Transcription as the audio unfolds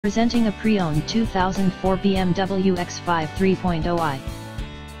Presenting a pre-owned 2004 BMW X5 3.0i.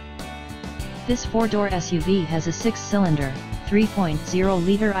 This four-door SUV has a six-cylinder,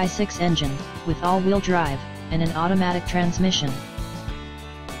 3.0-liter i6 engine, with all-wheel drive, and an automatic transmission.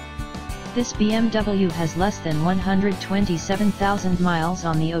 This BMW has less than 127,000 miles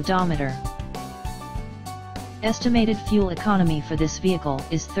on the odometer. Estimated fuel economy for this vehicle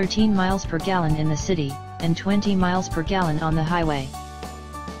is 13 miles per gallon in the city, and 20 miles per gallon on the highway.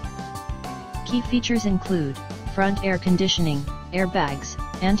 Key features include front air conditioning, airbags,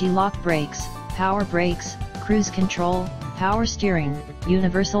 anti-lock brakes, power brakes, cruise control, power steering,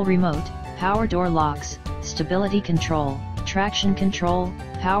 universal remote, power door locks, stability control, traction control,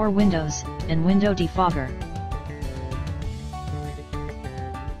 power windows, and window defogger.